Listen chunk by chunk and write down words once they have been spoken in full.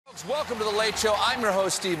Welcome to The Late Show. I'm your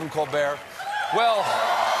host, Stephen Colbert. Well,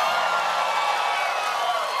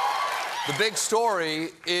 the big story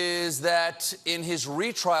is that in his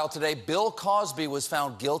retrial today, Bill Cosby was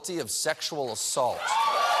found guilty of sexual assault.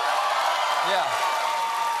 Yeah.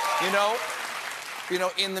 You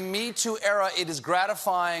know, in the Me Too era, it is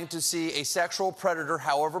gratifying to see a sexual predator,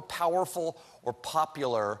 however powerful or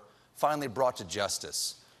popular, finally brought to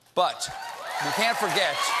justice. But we can't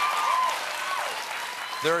forget,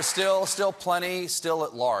 there are still plenty still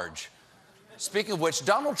at large. Speaking of which,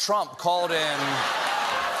 Donald Trump called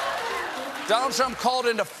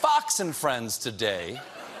into Fox and Friends today.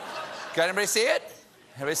 Got anybody see it?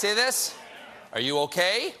 Anybody see this? Are you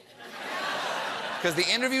okay? Because the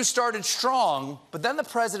interview started strong, but then the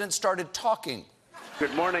president started talking.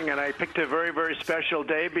 Good morning, and I picked a very, very special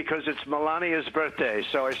day because it's Melania's birthday.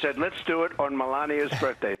 So I said, let's do it on Melania's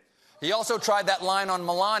birthday. He also tried that line on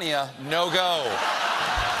Melania, no go.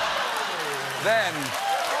 Then,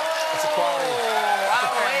 it's a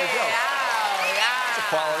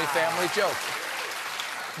quality family joke.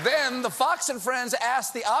 Then the Fox and Friends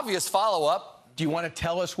asked the obvious follow-up. Do you want to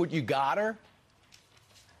tell us what you got her?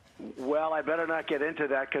 Well, I better not get into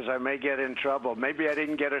that because I may get in trouble. Maybe I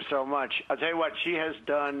didn't get her so much. I'll tell you what, she has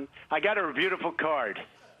done. I got her a beautiful card.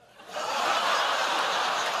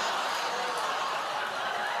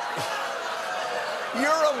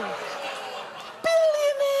 You're a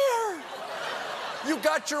billionaire. You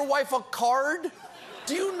got your wife a card?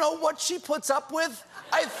 Do you know what she puts up with?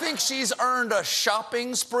 I think she's earned a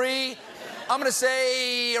shopping spree. I'm going to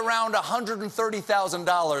say around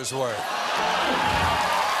 $130,000 worth.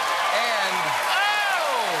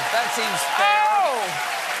 That seems fair. Oh!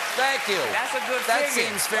 Thank you. That's a good That figure.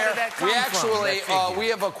 seems fair. Where did that come We from, actually, that figure? we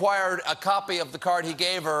have acquired a copy of the card he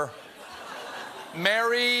gave her.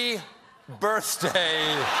 Merry birthday.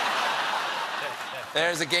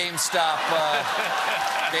 There's a GameStop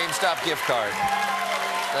gift card.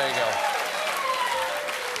 There you go.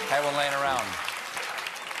 Had one laying around.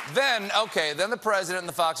 Then the president and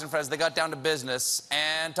the Fox and Friends, they got down to business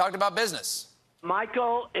and talked about business.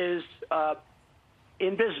 Michael is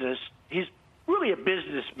in business. He's really a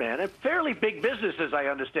businessman, a fairly big business as I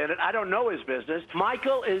understand it. I don't know his business.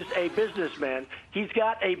 Michael is a businessman. He's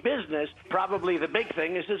got a business. Probably the big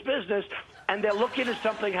thing is his business, and they're looking at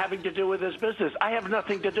something having to do with his business. I have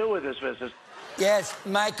nothing to do with his business. Yes,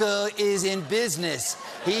 Michael is in business.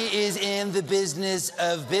 He is in the business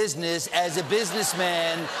of business. As a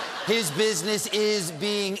businessman, his business is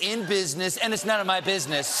being in business, and it's none of my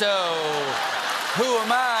business. So, who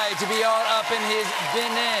am I to be all up in his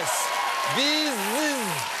business?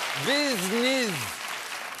 Business.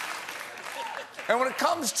 And when it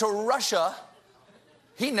comes to Russia,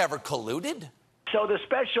 he never colluded. So the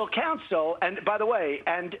special counsel, and by the way,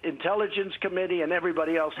 and intelligence committee and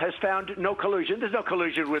everybody else has found no collusion. There's no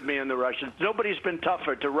collusion with me and the Russians. Nobody's been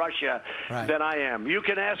tougher to Russia than I am. You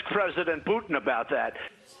can ask President Putin about that.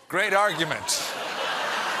 Great argument.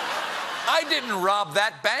 I didn't rob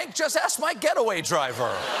that bank. Just ask my getaway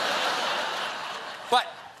driver. But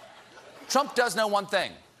Trump does know one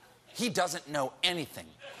thing. He doesn't know anything.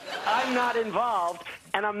 I'm not involved,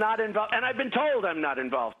 and I'm not involved, and I've been told I'm not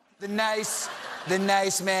involved. The nice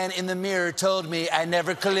man in the mirror told me I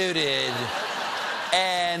never colluded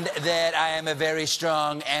and that I am a very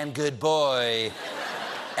strong and good boy.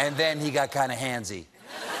 And then he got kind of handsy.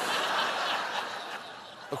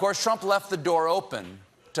 Of course, Trump left the door open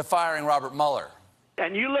to firing Robert Mueller.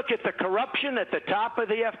 And you look at the corruption at the top of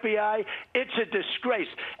the FBI, it's a disgrace.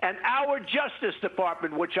 And our Justice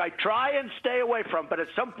Department, which I try and stay away from, but at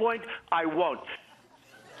some point I won't.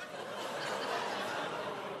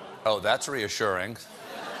 Oh, that's reassuring.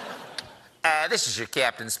 This is your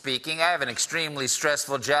captain speaking. I have an extremely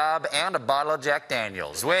stressful job and a bottle of Jack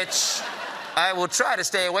Daniels, which I will try to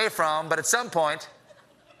stay away from, but at some point,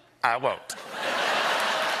 I won't.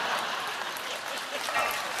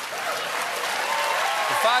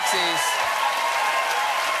 The Foxies.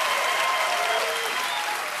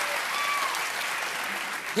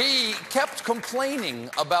 He kept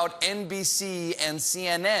complaining about NBC and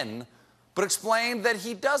CNN, but explained that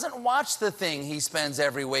he doesn't watch the thing he spends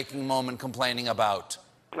every waking moment complaining about.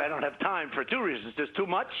 I don't have time for two reasons. There's too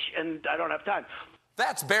much, and I don't have time.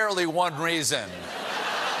 That's barely one reason.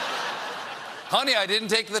 Honey, I didn't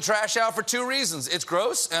take the trash out for 2 reasons. It's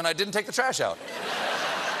gross, and I didn't take the trash out.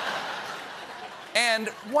 And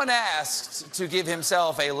when asked to give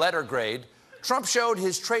himself a letter grade, Trump showed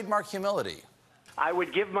his trademark humility. I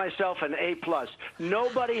would give myself an A+.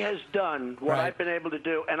 Nobody has done what I've been able to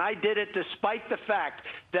do, and I did it despite the fact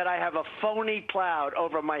that I have a phony cloud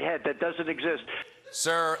over my head that doesn't exist.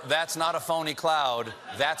 Sir, that's not a phony cloud.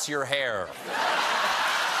 That's your hair. Doesn't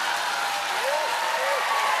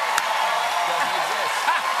exist.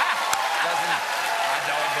 I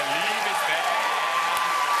don't believe it's there.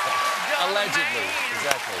 Allegedly.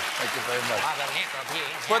 Exactly. Thank you very much.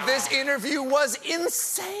 But this interview was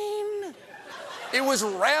insane. It was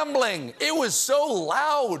rambling. It was so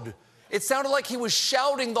loud. It sounded like he was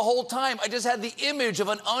shouting the whole time. I just had the image of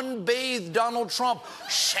an unbathed Donald Trump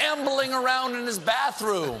shambling around in his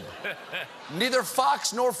bathroom. Neither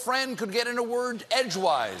Fox nor Friend could get in a word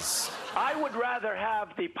edgewise. I would rather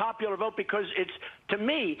have the popular vote because to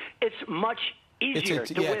me, it's much easier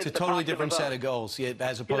to win. It's a totally different set of goals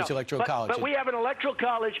as opposed to electoral college. But we have an electoral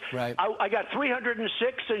college. Right. I got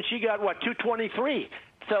 306, and she got, what, 223.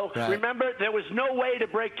 So remember, there was no way to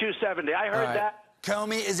break 270. I heard that.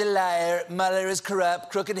 Comey is a liar, Mueller is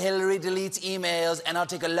corrupt, crooked Hillary deletes emails, and I'll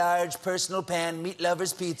take a large personal pan, meat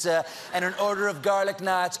lover's pizza, and an order of garlic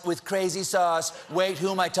knots with crazy sauce. Wait,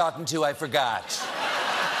 who am I talking to? I forgot.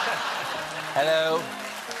 Hello?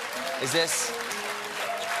 Is this?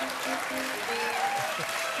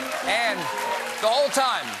 And the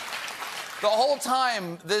whole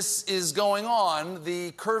time this is going on,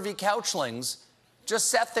 the curvy couchlings just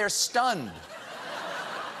sat there stunned.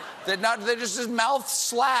 They're just mouth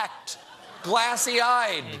slacked,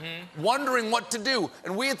 glassy-eyed, wondering what to do.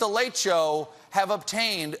 And we at The Late Show have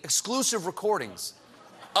obtained exclusive recordings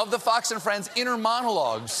of the Fox and Friends inner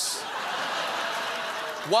monologues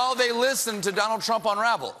while they listen to Donald Trump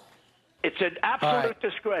unravel. It's an absolute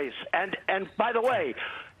disgrace. And by the way,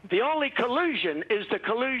 the only collusion is the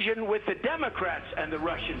collusion with the Democrats and the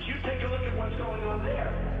Russians. You take a look at what's going on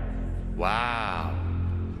there. Wow.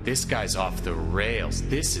 This guy's off the rails.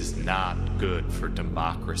 This is not good for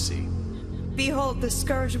democracy. Behold the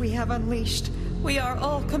scourge we have unleashed. We are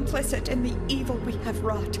all complicit in the evil we have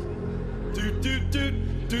wrought.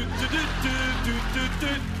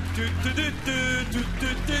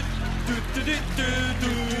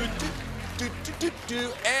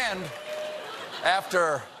 And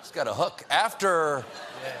after, it's got a hook, after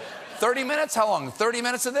 30 minutes? How long? 30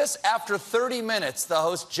 minutes of this? After 30 minutes, the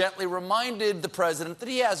host gently reminded the president that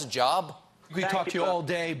he has a job. We could talk to you all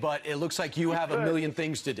day, but it looks like you have a million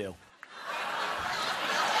things to do.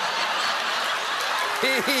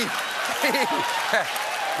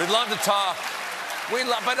 We'd love to talk.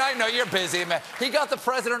 But I know you're busy, man. He got the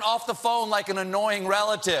president off the phone like an annoying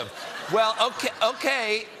relative. Well,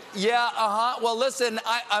 okay, yeah, Well, listen,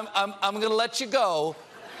 I'm gonna let you go.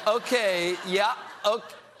 Okay, yeah,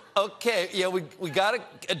 okay, yeah, we got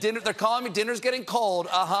a dinner. They're calling me. Dinner's getting cold.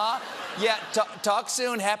 Yeah, talk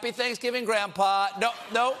soon. Happy Thanksgiving, Grandpa.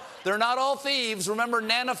 No, they're not all thieves. Remember,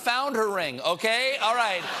 Nana found her ring. Okay, all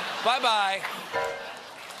right. Bye.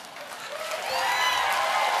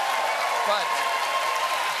 But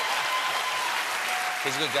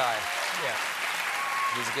he's a good guy. Yeah,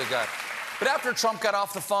 he's a good guy. But after Trump got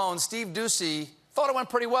off the phone, Steve Doocy thought it went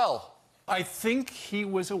pretty well. I think he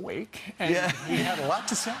was awake, and he had a lot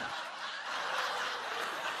to say.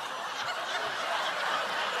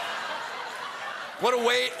 What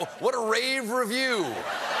a rave review.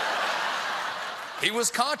 He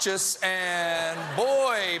was conscious and,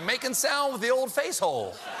 boy, making sound with the old face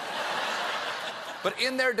hole. But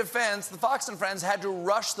in their defense, the Fox and Friends had to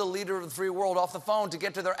rush the leader of the free world off the phone to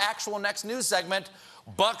get to their actual next news segment,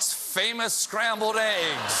 Buck's famous scrambled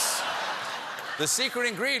eggs. The secret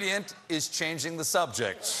ingredient is changing the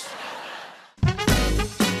subject.